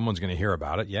sure someone's going to hear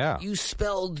about it, yeah. You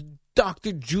spelled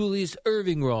Dr. Julius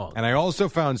Erving wrong. And I also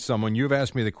found someone, you've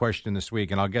asked me the question this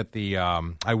week, and I'll get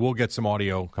I will get some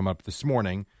audio come up this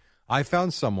morning. I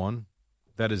found someone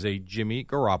that is a Jimmy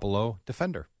Garoppolo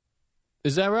defender.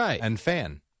 Is that right? And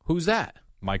fan. Who's that?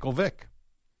 Michael Vick.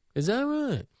 Is that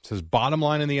right? Says, bottom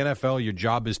line in the NFL, your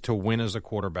job is to win as a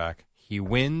quarterback. He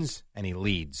wins and he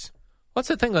leads. What's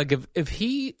the thing? Like,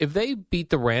 if they beat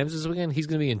the Rams this weekend, he's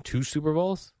going to be in 2 Super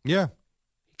Bowls? Yeah.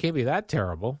 He can't be that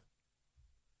terrible.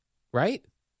 Right?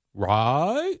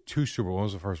 Right? 2 Super Bowls. What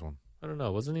was the first one? I don't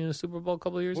know. Wasn't he in a Super Bowl a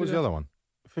couple of years ago? What was the other one?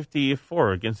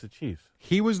 54 against the Chiefs.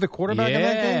 He was the quarterback in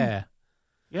that game?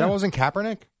 Yeah. That wasn't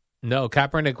Kaepernick? No,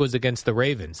 Kaepernick was against the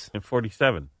Ravens. In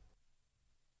 47.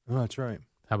 Oh, that's right.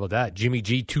 How about that? Jimmy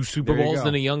G, 2 Super Bowls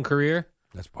in a young career?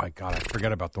 That's by God, I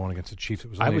forget about the one against the Chiefs. It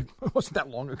wasn't that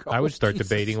long ago. I would start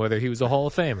debating whether he was a Hall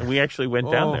of Famer. And we actually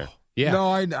went down there. Yeah.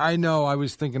 No, I know. I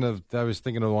was thinking of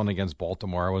the one against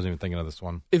Baltimore. I wasn't even thinking of this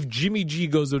one. If Jimmy G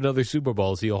goes to another Super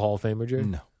Bowl, is he a Hall of Famer, Jerry?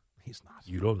 No, he's not.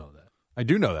 You don't know that. I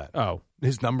do know that. Oh.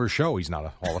 His numbers show he's not a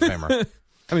Hall of Famer.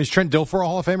 I mean, is Trent Dilfer a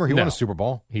Hall of Famer? He won a Super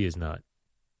Bowl. He is not.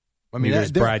 I mean,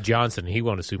 there's Brad Johnson. He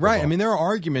won a Super Bowl. Right. I mean, there are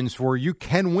arguments where you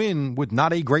can win with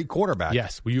not a great quarterback.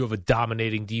 Yes. Where you have a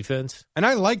dominating defense. And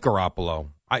I like Garoppolo.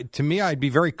 To me, I'd be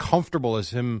very comfortable as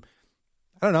him.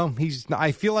 I don't know.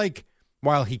 I feel like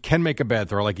while he can make a bad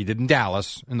throw like he did in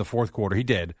Dallas in the fourth quarter, he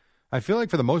did. I feel like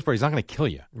for the most part, he's not going to kill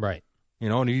you. Right.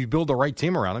 And if you build the right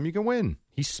team around him, you can win.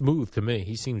 He's smooth to me.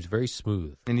 He seems very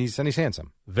smooth. And he's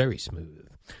handsome. Very smooth.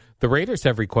 The Raiders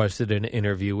have requested an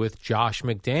interview with Josh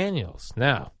McDaniels.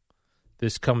 Now,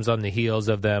 this comes on the heels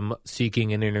of them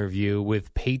seeking an interview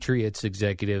with Patriots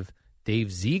executive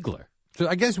Dave Ziegler. So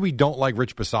I guess we don't like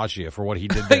Rich Bisaccia for what he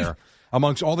did there.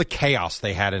 Amongst all the chaos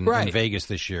they had in Vegas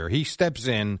this year, he steps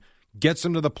in, gets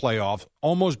them to the playoffs,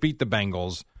 almost beat the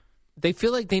Bengals. They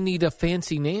feel like they need a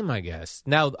fancy name, I guess.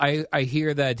 Now, I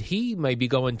hear that he might be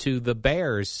going to the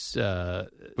Bears.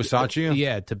 Bisaccia?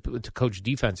 Yeah, to coach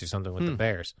defense or something with the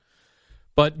Bears.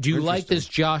 But do you like this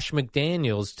Josh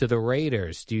McDaniels to the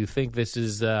Raiders? Do you think this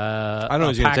is I don't know.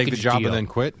 Is he going to take the job and then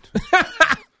quit?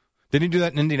 Didn't he do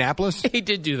that in Indianapolis? He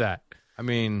did do that. I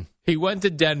mean, he went to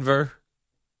Denver.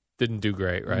 Didn't do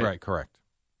great, right? Right, correct.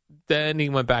 Then he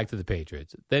went back to the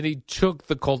Patriots. Then he took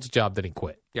the Colts job, then he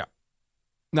quit. Yeah.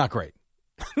 Not great.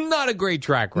 Not a great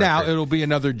track record. Now, it'll be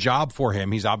another job for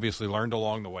him. He's obviously learned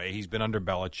along the way. He's been under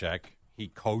Belichick. He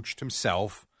coached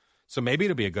himself. So maybe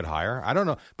it'll be a good hire. I don't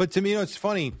know. But to me, it's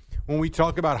funny. When we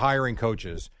talk about hiring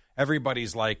coaches,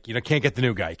 everybody's like, can't get the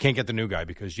new guy. Can't get the new guy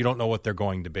because you don't know what they're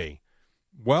going to be.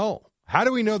 Well, how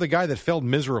do we know the guy that failed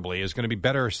miserably is going to be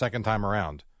better a second time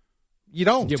around? You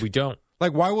don't. Yeah, we don't.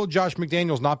 Like, why will Josh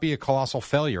McDaniels not be a colossal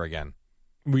failure again?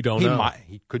 We don't know.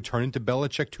 He could turn into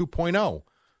Belichick 2.0.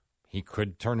 He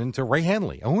could turn into Ray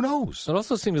Hanley. Who knows? It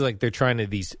also seems like they're trying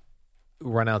to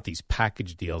run out these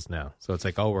package deals now. So it's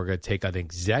like, we're going to take an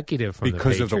executive from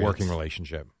because the of the working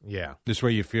relationship. Yeah. This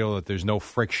way you feel that there's no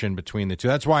friction between the two.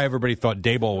 That's why everybody thought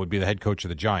Daboll would be the head coach of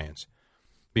the Giants.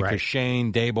 Because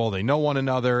Shane, Daboll, they know one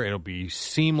another. It'll be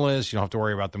seamless. You don't have to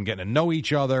worry about them getting to know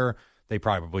each other. They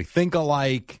probably think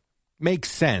alike.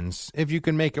 Makes sense if you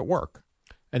can make it work.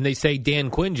 And they say Dan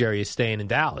Quinn, Jerry, is staying in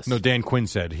Dallas. No, Dan Quinn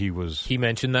said he was. He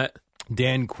mentioned that?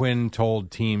 Dan Quinn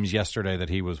told teams yesterday that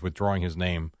he was withdrawing his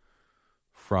name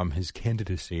from his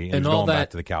candidacy and he's going back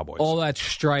to the Cowboys. All that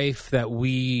strife that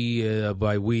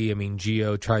by we, I mean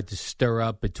Gio, tried to stir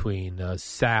up between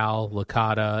Sal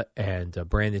Licata and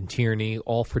Brandon Tierney,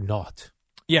 all for naught.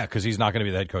 Yeah, because he's not going to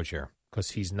be the head coach here. Because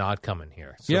he's not coming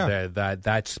here. So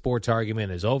that sports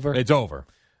argument is over. It's over.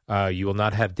 You will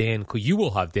not have Dan. You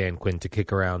will have Dan Quinn to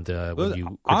kick around when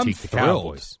you critique the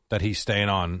Cowboys. That he's staying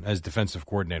on as defensive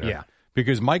coordinator. Yeah,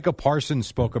 because Micah Parsons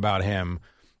spoke about him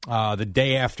the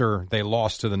day after they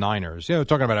lost to the Niners.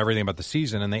 Talking about everything about the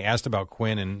season, and they asked about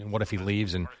Quinn and what if he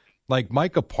leaves, and like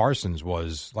Micah Parsons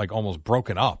was like almost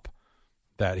broken up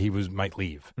that he might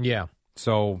leave. Yeah.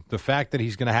 So the fact that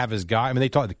he's going to have his guy, I mean, they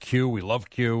talk to Q. We love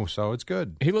Q, so it's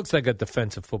good. He looks like a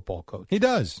defensive football coach. He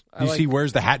does. He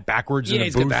wears the hat backwards in the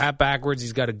booth. He's got the hat backwards.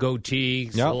 He's got a goatee.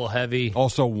 He's a little heavy.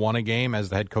 Also won a game as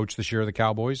the head coach this year of the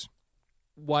Cowboys.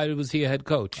 Why was he a head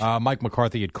coach? Mike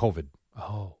McCarthy had COVID.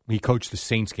 Oh. He coached the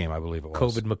Saints game, I believe it was.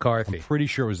 COVID McCarthy. I'm pretty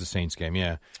sure it was the Saints game,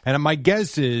 yeah. And my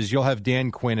guess is you'll have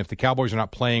Dan Quinn. If the Cowboys are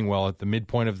not playing well at the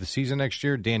midpoint of the season next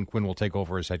year, Dan Quinn will take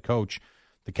over as head coach.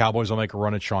 The Cowboys will make a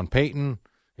run at Sean Payton.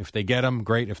 If they get him,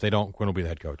 great. If they don't, Quinn will be the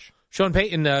head coach. Sean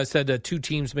Payton said 2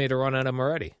 teams made a run at him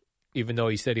already, even though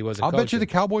he said he wasn't I'll bet you the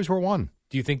Cowboys were one.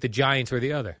 Do you think the Giants were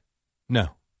the other? No.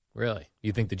 Really?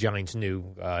 You think the Giants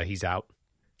knew he's out?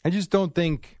 I just don't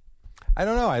think. I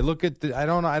don't know. I look at I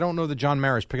don't know that John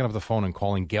Mara's picking up the phone and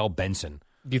calling Gail Benson.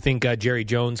 Do you think Jerry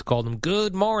Jones called him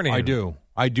good morning? I do.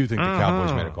 I do think the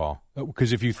Cowboys made a call.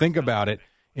 Because if you think about it,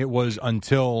 it was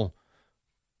until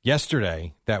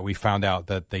yesterday that we found out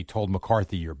that they told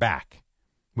McCarthy you're back,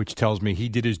 which tells me he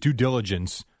did his due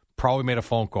diligence, probably made a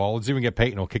phone call. Let's even get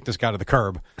Peyton. We'll kick this guy to the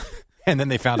curb. And then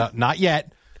they found out, not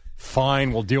yet.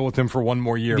 Fine, we'll deal with him for one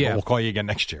more year, but we'll call you again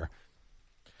next year.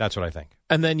 That's what I think.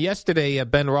 And then yesterday,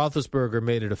 Ben Roethlisberger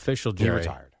made it official, Jerry.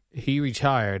 He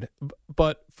retired.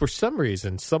 But for some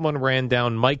reason, someone ran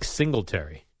down Mike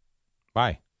Singletary.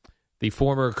 Why? The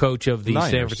former coach of the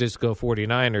San Francisco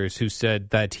 49ers, who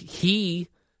said that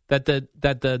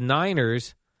that the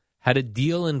Niners had a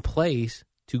deal in place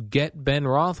to get Ben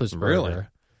Roethlisberger. Really?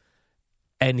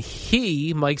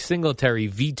 And Mike Singletary,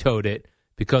 vetoed it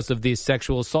because of these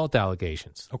sexual assault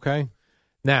allegations. Okay.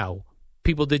 Now,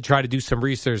 people did try to do some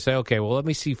research. Say, okay, well, let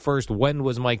me see first, when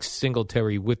was Mike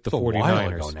Singletary with the 49ers? A while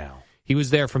ago now. He was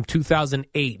there from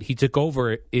 2008. He took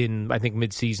over in, I think,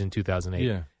 mid-season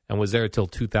 2008 and was there until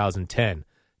 2010.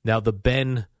 Now, the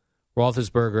Ben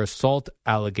Roethlisberger assault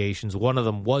allegations, one of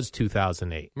them was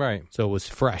 2008. Right. So it was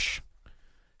fresh.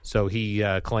 So he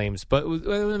claims. But it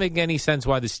doesn't make any sense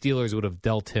why the Steelers would have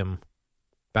dealt him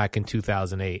back in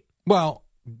 2008. Well,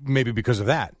 maybe because of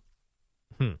that.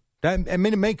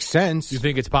 It makes sense. You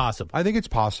think it's possible? I think it's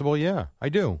possible, yeah. I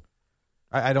do.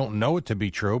 I don't know it to be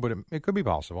true, but it could be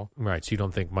possible. Right, so you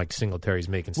don't think Mike Singletary's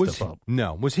making stuff up?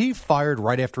 No. Was he fired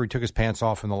right after he took his pants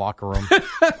off in the locker room?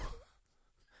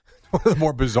 One of the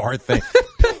more bizarre things.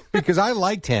 Because I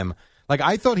liked him. Like,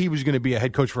 I thought he was going to be a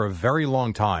head coach for a very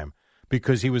long time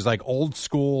because he was like old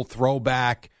school,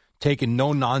 throwback, taking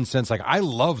no nonsense. Like, I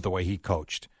loved the way he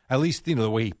coached. At least, the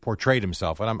way he portrayed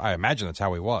himself. And I imagine that's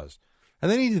how he was. And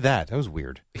then he did that. That was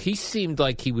weird. He seemed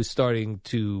like he was starting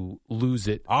to lose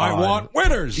it. I want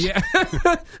winners. Yeah.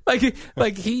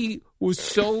 like he was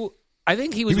so... I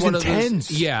think he was one intense.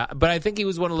 Of those... Yeah, but I think he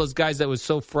was one of those guys that was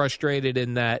so frustrated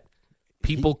in that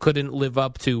people couldn't live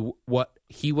up to what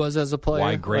he was as a player.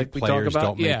 Why great players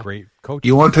don't make great coaches.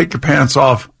 You want to take your pants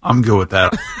off? I'm good with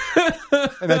that.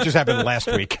 And that just happened last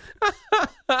week.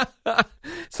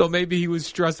 So maybe he was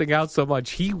stressing out so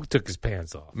much he took his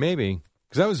pants off. Maybe.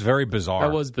 Because that was very bizarre.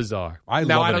 That was bizarre. I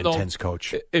love an intense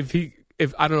coach. If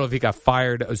I don't know if he got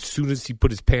fired as soon as he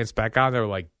put his pants back on, they were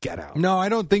like, get out. No, I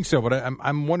don't think so. But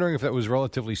I'm wondering if that was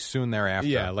relatively soon thereafter.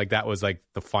 Yeah, like that was like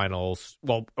the final.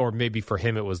 Well, or maybe for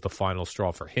him it was the final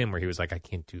straw for him, where he was like, I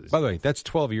can't do this. By the way, that's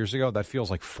 12 years ago. That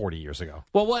feels like 40 years ago.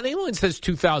 Well, when anyone says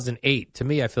 2008, to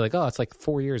me, I feel like, oh, it's like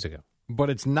 4 years ago. But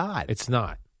it's not. It's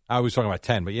not. I was talking about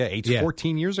 10, but yeah,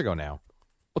 14 years ago now.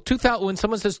 Well, when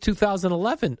someone says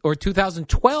 2011 or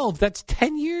 2012, that's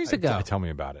 10 years ago. Tell me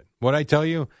about it. What I tell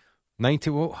you,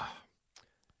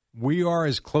 we are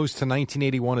as close to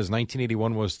 1981 as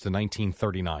 1981 was to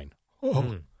 1939.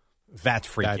 Oh, that's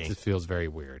freaky. That just feels very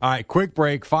weird. All right, quick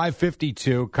break,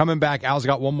 5:52. Coming back, Al's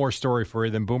got one more story for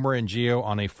you, then Boomer and Gio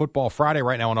on a Football Friday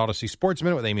right now on Odyssey Sports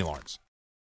Minute with Amy Lawrence.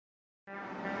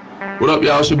 What up,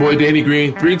 y'all? It's your boy Danny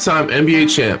Green, 3-time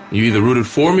NBA champ. You either rooted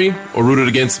for me or rooted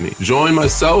against me. Join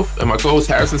myself and my co-host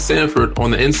Harrison Sanford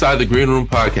on the Inside the Green Room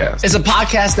podcast. It's a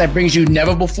podcast that brings you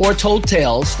never-before-told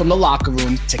tales from the locker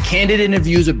room to candid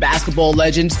interviews with basketball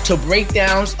legends to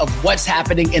breakdowns of what's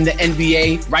happening in the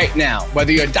NBA right now.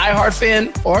 Whether you're a diehard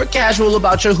fan or casual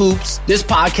about your hoops, this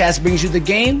podcast brings you the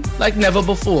game like never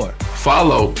before.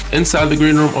 Follow Inside the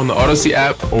Green Room on the Odyssey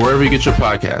app or wherever you get your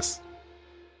podcasts.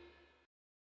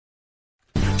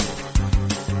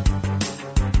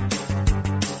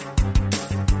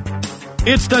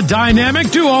 It's the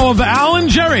dynamic duo of Al and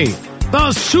Jerry,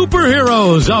 the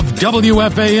superheroes of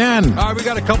WFAN. All right, we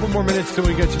got a couple more minutes till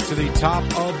we get you to the top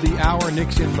of the hour.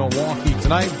 Knicks in Milwaukee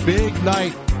tonight. Big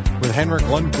night with Henrik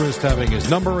Lundqvist having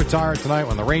his number retired tonight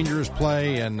when the Rangers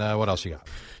play. And what else you got?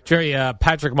 Jerry,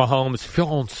 Patrick Mahomes'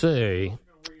 fiancée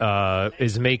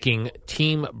is making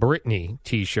Team Britney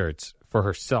T-shirts for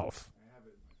herself.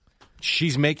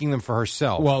 She's making them for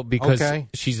herself. Well, because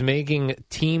she's making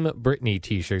Team Britney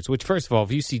T-shirts, which, first of all,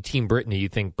 if you see Team Britney, you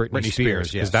think Britney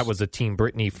Spears, because that was a Team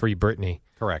Britney, Free Britney.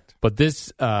 Correct. But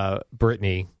this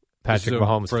Britney, Patrick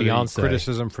Mahomes' fiancée.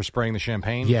 Criticism for spraying the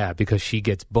champagne? Yeah, because she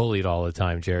gets bullied all the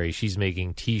time, Jerry. She's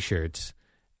making T-shirts,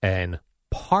 and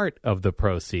part of the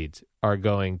proceeds are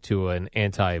going to an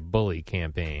anti-bully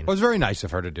campaign. Well, it's very nice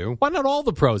of her to do. Why not all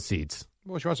the proceeds?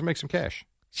 Well, she wants to make some cash.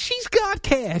 She's got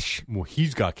cash. Well,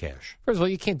 he's got cash. First of all,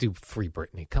 you can't do Free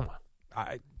Britney. Come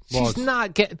on. She's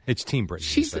not getting... It's Team Britney.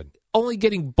 She's only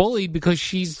getting bullied because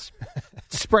she's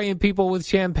spraying people with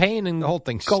champagne and the whole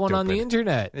thing's going stupid. On the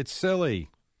internet. It's silly.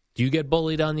 Do you get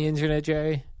bullied on the internet,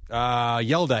 Jerry?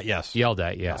 Yelled at, yes. Yelled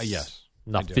at, yes. Yes.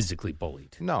 Not physically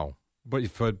bullied. No. But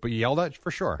yelled at, for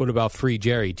sure. What about Free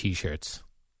Jerry T-shirts?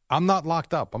 I'm not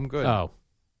locked up. I'm good. Oh.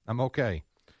 I'm okay.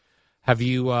 Have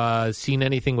you seen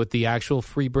anything with the actual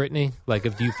Free Britney? Like,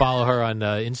 if you follow her on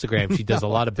Instagram, she does a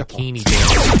lot of bikini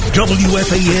dances.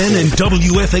 WFAN and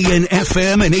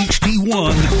WFAN-FM and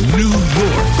HD1, New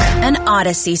York. An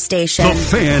Odyssey station. The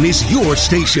Fan is your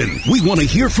station. We want to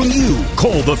hear from you.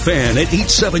 Call The Fan at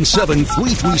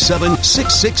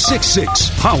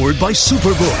 877-337-6666. Powered by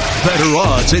Superbook. Better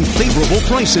odds and favorable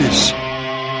prices.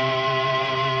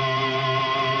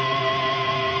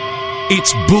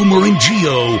 It's Boomer and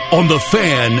Gio on The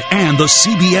Fan and the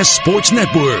CBS Sports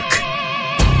Network.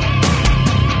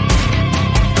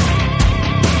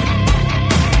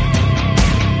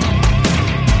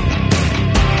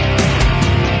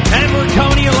 And we're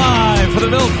coming to you live for the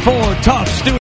Milk Ford Tough Studio.